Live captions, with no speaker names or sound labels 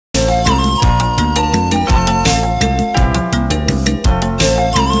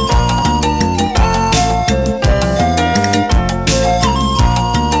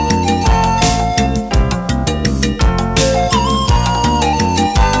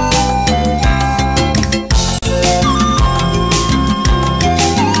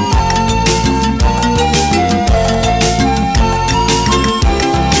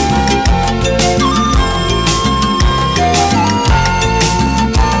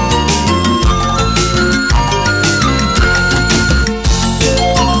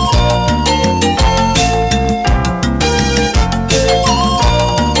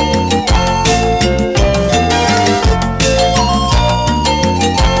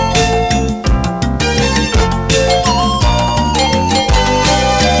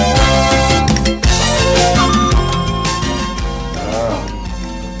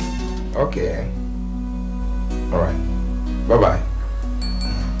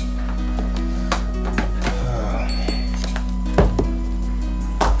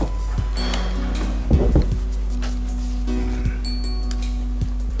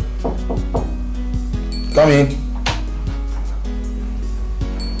Come in.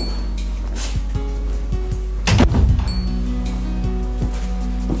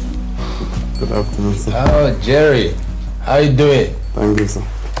 Good afternoon, sir. Oh, Jerry. How you doing? Thank you, sir.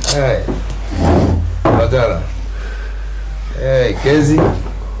 Hey. Madonna. Hey, Kezi.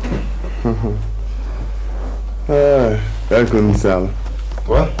 Welcome, sir.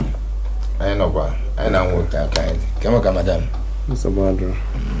 What? I know what. I know what I can. Come on, madam. Mr. Badra.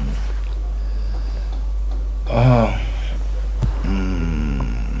 Oh.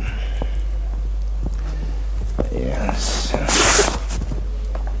 Yes.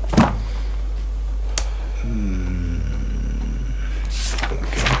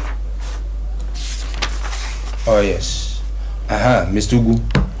 Okay. Oh yes. Mr. Ugu.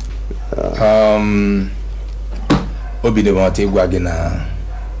 Obi de want to go again.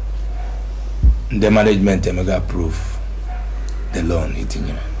 The management mega approve the loan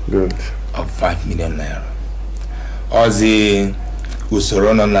good of 5 million naira. Ozi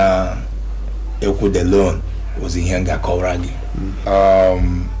usorona na eku the loan was in Henga Kauragi.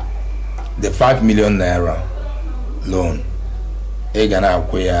 The 5 million naira loan egana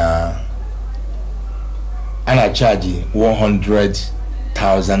akwya ana charge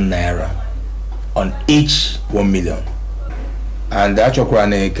 100,000 naira on each 1 million. And the actual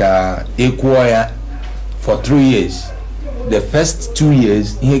ka equal for 3 years. The first 2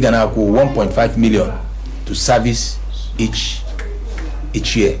 years he gonna go 1.5 million to service each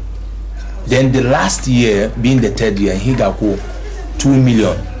year. Then the last year, being the 3rd year, he got 2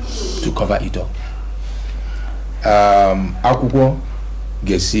 million to cover it up. Akuko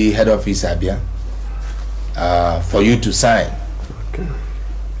Gesi head office Abia for you to sign. Okay.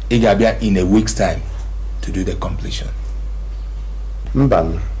 Igabia in a week's time to do the completion.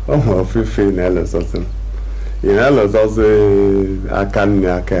 Mban, oh, feel something. You know, also I can't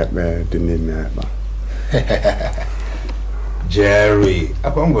the name. Jerry,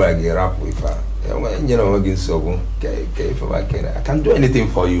 I'm going to get up with her. You know, again, so I can't do anything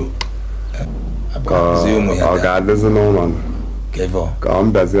for you. God doesn't know man.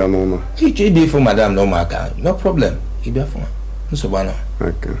 Come, does you know? It should be for Madame no matter. No problem. It be for so one.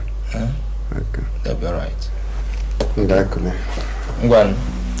 Okay. Okay. That'll be alright. Exactly. One.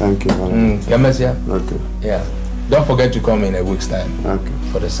 Thank you. Okay. Yeah. Don't forget to come in a week's time. Okay.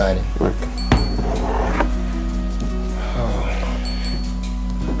 For the signing. Okay.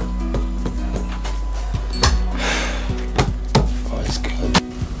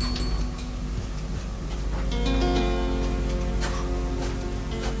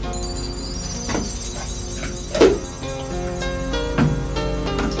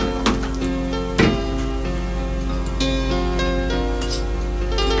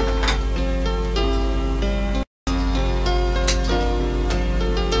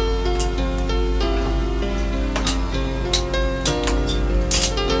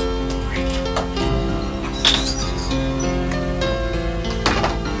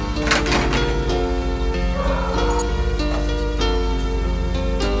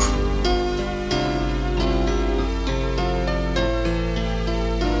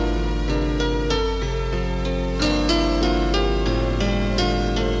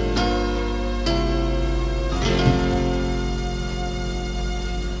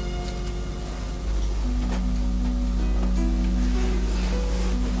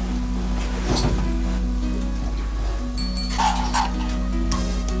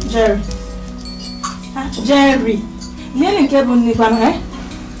 Jerry, you cable Nipan, eh?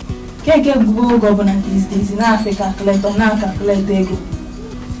 Can't get Google government these days in Africa, collect or not calculate the ego.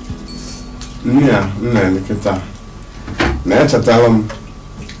 Yeah, Nikita. Nature tell them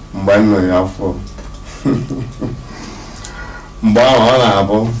when we are for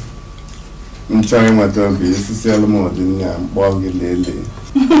Bow, I'm trying what to be, this is the more than Boggy Lily.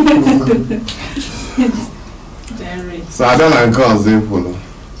 Jerry. So I don't like cause they follow.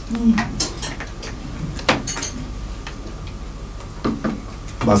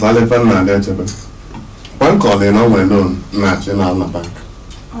 But I live in a one call in our loan, National Bank.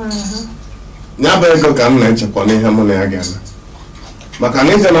 Never go come nature for money again. But I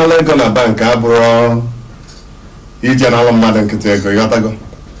need another gonna bank, I brought each another mother can take a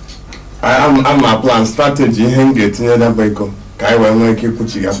I'm a plan strategy, hang it in the vehicle. Kai will make you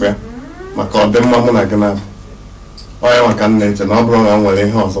put you up there. My call them mamma like an app. I can nature, no problem with a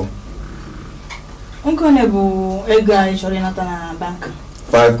hustle. Uncle Nebu, a guy showing at a bank.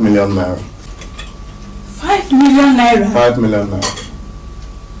 5 million naira. 5 million naira? 5 million naira.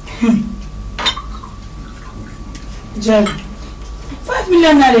 Jerry, 5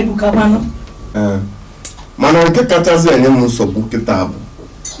 million naira Bukabano? Man, I get Katazi and Yamuso Bukitabu.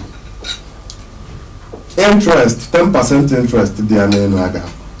 interest 10% interest dị ya n'elu aga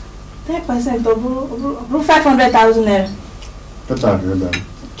 10% ọ bụrụ 500,000 naira. Pụtara ebe a.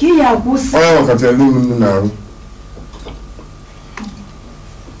 Ka ị ya kwụsị. Onye nwekọta elu nnu na-arụ.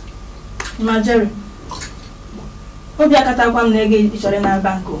 Ma Jerry, obi akatakwa m na ego ị chọrọ na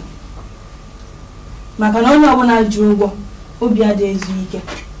banko. Maka na onye ọbụla ji ụgwọ, obi adị ezu ike.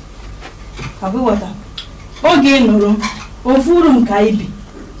 Agwịghọta. Oge ị nụrụ m, ofu uru m ka ibi.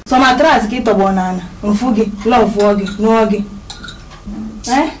 Sọmatras ka ị tọgbọ n'ala, mfu gị, lọvụọ gị, nụọ gị.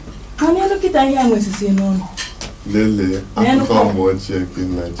 Onye dọkịta ihe a nwesisi n'ụlọ. Lele, akụkọ mgbe ochie ka ị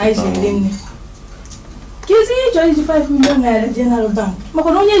na-echeta. Anyị ji eri nne. Kizi ịchọ iji 5 million naira General Bank.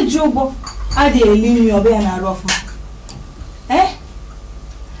 Maka na onye ji ụgwọ adịghị eli nri ọbịa ya na-arụ ọfụma.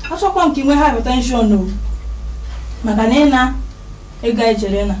 Achọkwa m ka ị nwee hypertension o. Maka na ị na ego anyị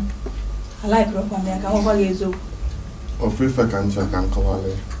chere na alaikirọkwa m ya ka nwekwa gị eziokwu. Ofu ife ka ncha ka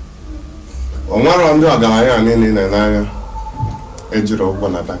nkọwale. O nwere ndị ọgaranya niile na-n'anya ejiri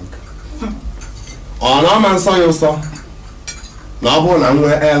ụgwọ na bank. Ọ na-ama nsọ ya ụsọ na ọ bụrụ na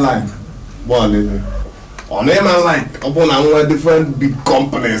nwee airline bọọlụ ọ na-eme like ọ bụrụ na nwee different big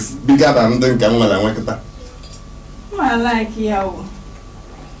companies bigger than ndị nke nwere enwekịta. Ma like ya o.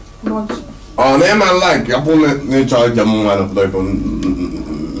 Ọ na-eme like ọ bụrụ na ịchọ ije m nwa n'obodo ibu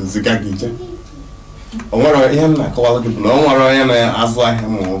ziga gị ije. O nwere ihe m na-akọwara gị bụ na o nwere onye na-azụ ahịa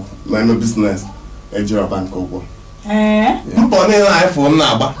ma ọ na-eme business ejiri bank ụgwọ. Mbọ niile anyị fụrụ m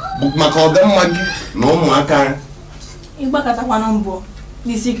na-agba bụ maka ọdịmma gị na ụmụaka anyị. Ịgbakọtakwana mbọ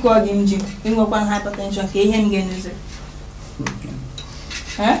n'isi kụọ gị nji ịnwekwa hypertension ka ihe m ga-enuziri.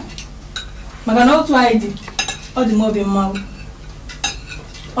 Maka na otu anyị dị, ọ dị m obi mmanwụ.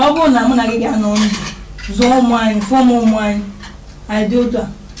 Ọ bụrụ na mụ na gị ga-anọ ndụ zụọ ụmụ anyị, fụọ ụmụ anyị, anyị dị otu a,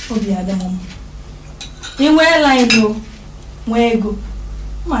 obi adị m mma. Ị nwee line o, nwee ego,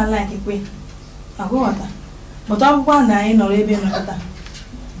 ma like kwe, agụghọta. But akwụkwọ na anyị nọrọ ebe nọkọta,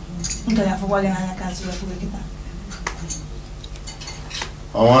 m ka ga-afụkwa gị n'anya ka nsị wepụ gị taa.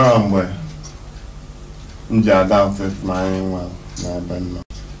 Ọ nwere mgbe m ji ada ụtọ ma anyị nwa n'ebe nọ.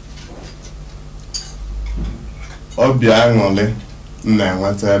 Obi aṅụrị m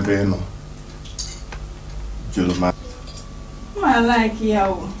na-enweta ebe ị nọ juru m. Ma like ya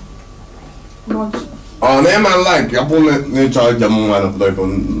o. Ọ na-eme like ọ bụrụ na ịchọ ije m nwa n'obodo ibu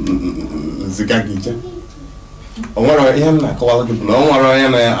ziga gị ije. O nwere ihe m na-akọwara gị bụ na o nwere onye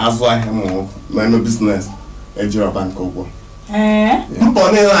na-azụ ahịa ma ọ na-eme business ejiri bank ụgwọ.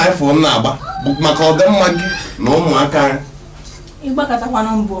 Mbọ niile anyị fụrụ m na-agba bụ maka ọdịmma gị na ụmụaka anyị.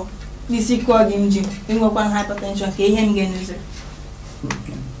 Ịgbakọtakwana mbọ n'isi kụọ gị nji ịnwekwa hypertension ka ihe m ga-enuziri.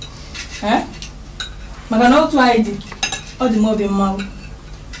 Maka na otu anyị dị, ọ dị m obi mmanwụ.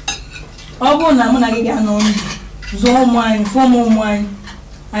 Ọ bụrụ na mụ na gị ga-anọ ndụ zụọ ụmụ anyị, fụọ ụmụ anyị,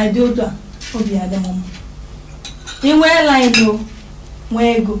 anyị dị otu a, obi adị m mma. Ị nwee line o,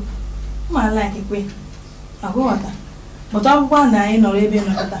 nwee ego, ma like kwe, agụghọta. But akwụkwọ na anyị nọrọ ebe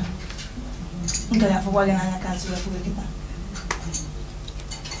nọkọta, m ka ga-afụkwa gị n'anya ka nsị wepụ gị taa.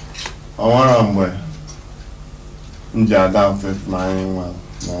 Ọ nwere mgbe m ji ada ụtọ ma anyị nwa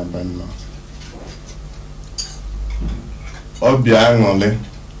n'ebe nọ. Obi aṅụrị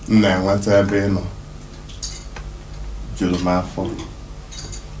m na-enweta ebe ị nọ juru m afọ.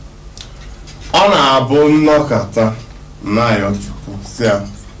 Ọ na-abụ nnọkọta na-ayọ Chukwu si ya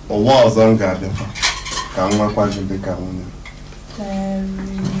ụwa ọzọ m ga-abịakwa ka m nwekwa gị dịka nwunye.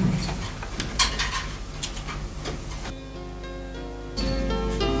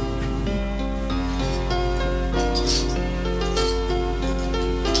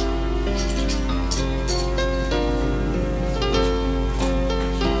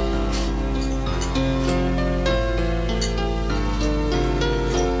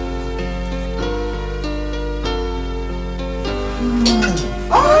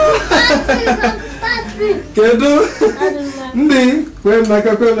 Kedu ndị kwe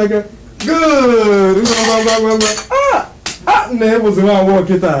naka good na-ebuzi nwa agbọghọ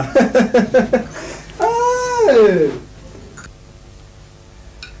kịta.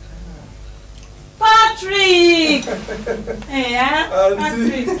 Patrick!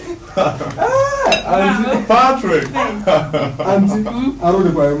 Patrick! Auntie, arụ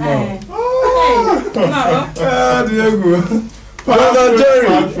dịkwa ya mma. Dị egwu. Jerry!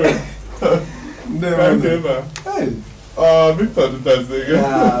 Victor did that thing.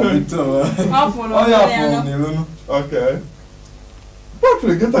 Victor. Oh, yeah, for Okay.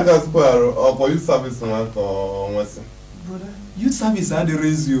 Patrick, get a gas bar or police service or Western. Youth service had to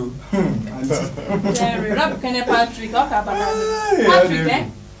raise you. Jerry, Rob Patrick, Patrick,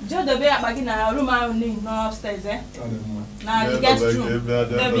 Just the way I begin a room I only no upstairs, eh? Now the guest room. There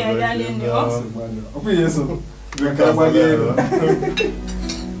be a girl in the house. Okay, yes, sir.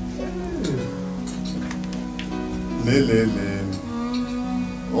 Lele.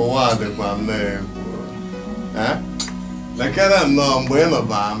 Ụwa dịkwa m na-ekwu. Lekere nnọọ mgbe ị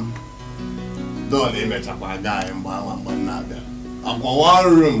nọba m. Dọọ na-emechakwa gaghị mgbe awa mgbe m na-abịa. Akwa one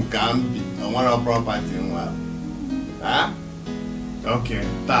room ka m bi, o nwere property nwa. Okay,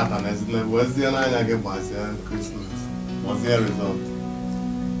 tata wezie n'anya gị gbazie Christmas. Wezie result.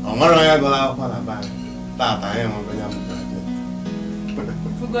 O nwere onye gụrụ akwụkwọ na bank. Tata anyị enwego ya bụ graduate.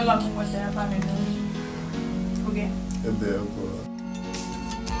 Fugola kwa ya family. Okay. Ebe okwu.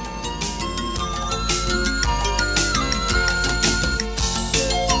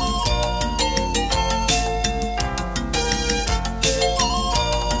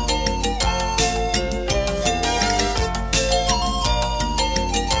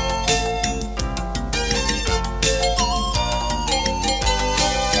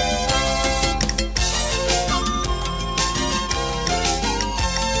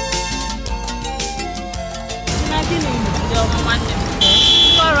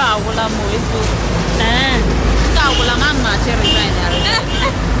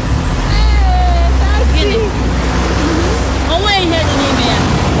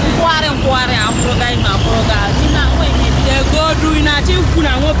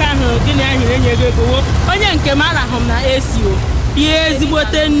 onye nke mara hom na esio ihe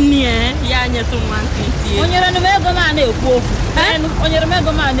ezigbote nni ya nyetu nwa nkịtị onyere m ego ma na-ekwu okwu onyere m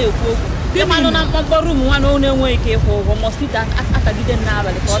ego ma na-ekwu okwu dị manụ na mkpọmkpọ room nwa na onye enweghị ike ịkwụ ụgwọ mosquito atagide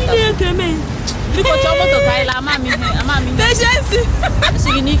n'abalị ka ọ taa biko chọọ moto ka anyị la amamihe patience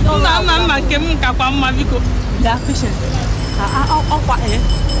sigi n'ike mma nke m kakwa mma biko da patience ọkwa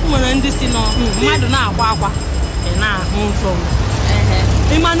nwere ndị si nọ mmadụ na-akwa akwa na-ahụ nsọ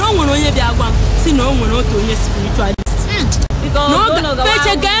ịma na o nwere onye bịa gwa m si na o nwere otu onye spiritualist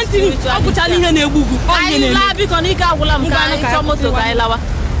n'oge gee ntị ọ bụchala ihe na-egbugu anyị laa biko n'ike agwụla m ka anyị chọọ moto ka anyị lawa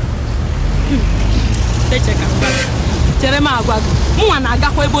chere m agwa gị mụnwa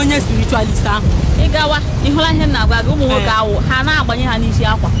na-agakwa ebe onye spiritualist ahụ ịgawa ịhụla ihe na-agwa gị ụmụ nwoke awụ ha na-agbanye ha n'isi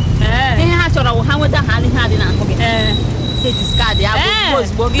akwa ihe ha chọrọ bụ ha nweta ha ihe adị n'ahụ gị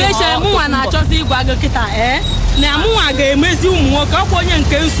mụnwa na-achọzi ịgwa gị kịta na mụnwa ga-emezi ụmụ nwoke ọkwa onye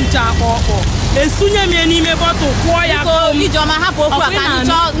nke nsucha akpa ọkpọ esunye m ya n'ime bọtụl kwụọ ya ijeọma hapụ okwu a ka anyị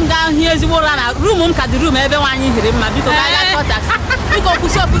chọọ nga ihe ezigbo ụra na rum m ka dị rum ebe nwaanyị hiri mma biko ka anyị chọọ taksi biko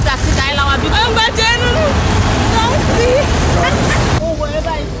kwụsị ofu taksi ka anyị lawa biko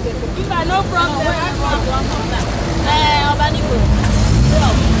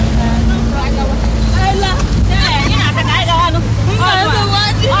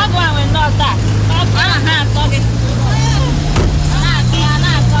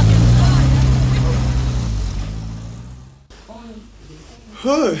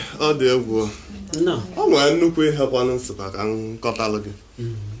ọ dị egwu ọ nwere nnukwu ihe kwanụ nsịkwa ka m kọtalụ gị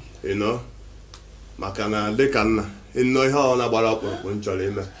maka na dịka nna ịnọ ihe ọ na-agbara ọkpụrụkpụ m chọrọ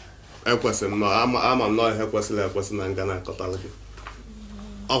ime ekwesịrị m ama m nọọ ihe kwesịrị ekwesị na nga na-akọtalụ gị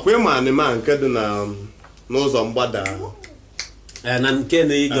ọkwa ịma anịma nke dị n'ụzọ mgbada na nke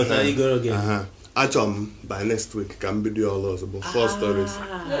na igoro gị achọrọ m by next week ka m bido ọrụ ọzọ bụ 4 stories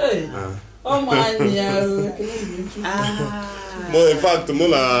in fact mụ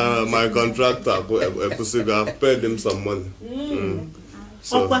na my contractor ekwụsịgo I've paid him some money.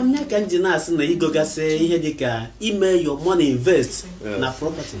 ọkwa nne ka m ji na-asị na igogasị ihe dịka ime your money invest na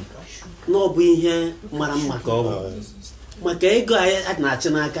property na ọ bụ ihe mara mma ka ọ bụ maka ego anyị na-achị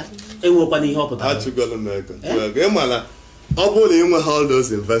n'aka enwekwana ihe ọ pụtara achụgolo m ego ịma na ọ bụrụ na ị nweghị all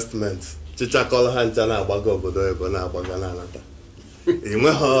those investment chichakọrọ ha ncha na-agbago obodo ego na-agbaga na-anata ị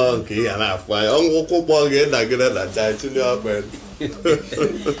nweghị nke ị ya na-afụ anya ọnwụkwụ ụgbọ ga-edagide na chai chili ọkpet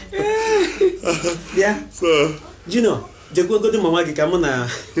Junior jekwegodi mama gị ka mụ na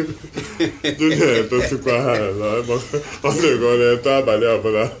Junior etosikwa ha ọ na-ego ọ na-eto abalị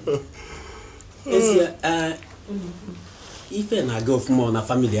ọbụla ife na-aga ọfụma na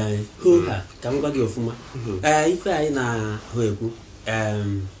famili anyị hoo ha ka m gwa gị ọfụma ife anyị na-ahụ ekwu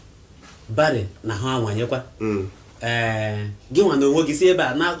Barry na ha anwanyekwa gị nwa na onwe gị si ebe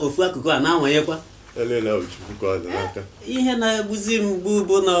a na ofu akụkụ a na-anwanyekwa ihe na-egbuzi mgbu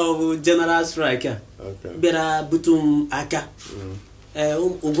bụ na general strike a bịara butu m aka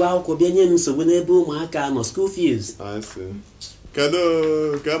ụgwọ akwụkwọ bịa nye m nsogbu n'ebe ụmụaka nọ school fees kedu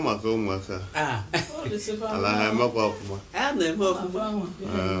ka maka ụmụaka ala ha emekwa ọfụma a na-eme ọfụma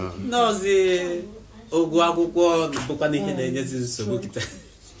n'ọzi ụgwọ akwụkwọ bụkwa n'ihe na-enyezi nsogbu kịta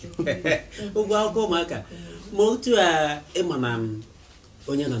ụgwọ akwụkwọ ụmụaka ma otu a ịma na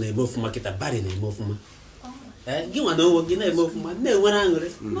onye nọ na-eme ofụma kịta Barry na-eme ofụma gị nwa na onwe gị na-eme ofụma na-enwere aṅụrị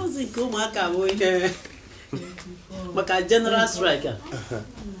n'ozi nke ụmụaka bụ ihe maka general strike a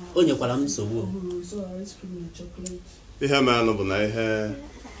o nyekwara m nsogbu ihe meanụ bụ na ihe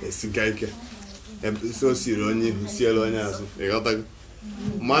esiga ike isi o siri onye ihu siere onye azụ ịghọtago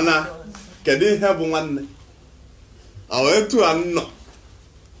mana kedu ihe bụ nwanne ọ etu a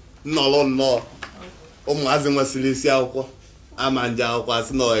nnọrọ nnọọ ụmụazị nwesịrị isi akwụkwọ ama nje akwụkwọ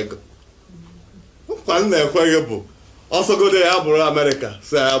asị na ego nkwa m na-ekweghị bụ ọsọgodo ya bụrụ Amerịka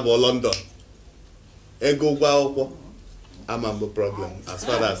so ya bụ London ego ụgwọ akwụkwọ ama mbụ problem as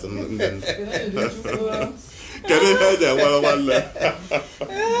far as ndị kedu ihe eji enwere nwanne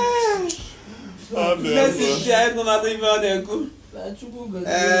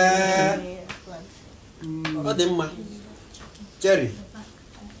ọ dị mma Jerry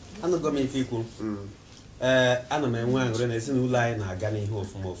anụgo m ife ikwu ana m enwe aṅụrị na ezinụlọ anyị na-aga n'ihe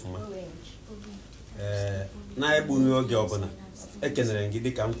ofụma ofụma na-egbughị oge ọbụla ekenere gị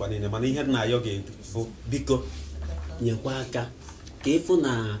dịka nkwa niile mana ihe dị na ayọ gị bụ biko nyekwa aka ka ịfụ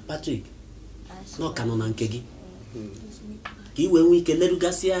na Patrick na ọka nọ na nke gị ka ị wee nwee ike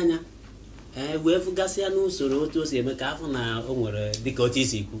lerugasị anya wee fụgasị ya n'usoro otu o si eme ka afọ na o nwere dịka otu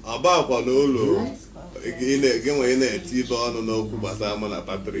isi ikwu ọbakwa n'ụlọ gị nwere na-eti ibe ọnụ n'okwu gbasara mụ na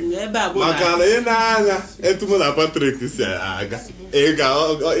Patrick maka na ị na-anya etu mụ na Patrick si aga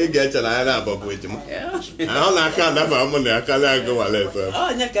ị ga-eche na ya na-abọbụ ejima ọ na-aka adafa mụ na ya karịa agụ walet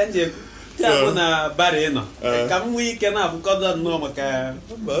onye ka m ji ekwu mụ na Barry nọ ka m nwee ike na-afụkọdo nnọọ maka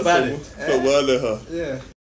Barry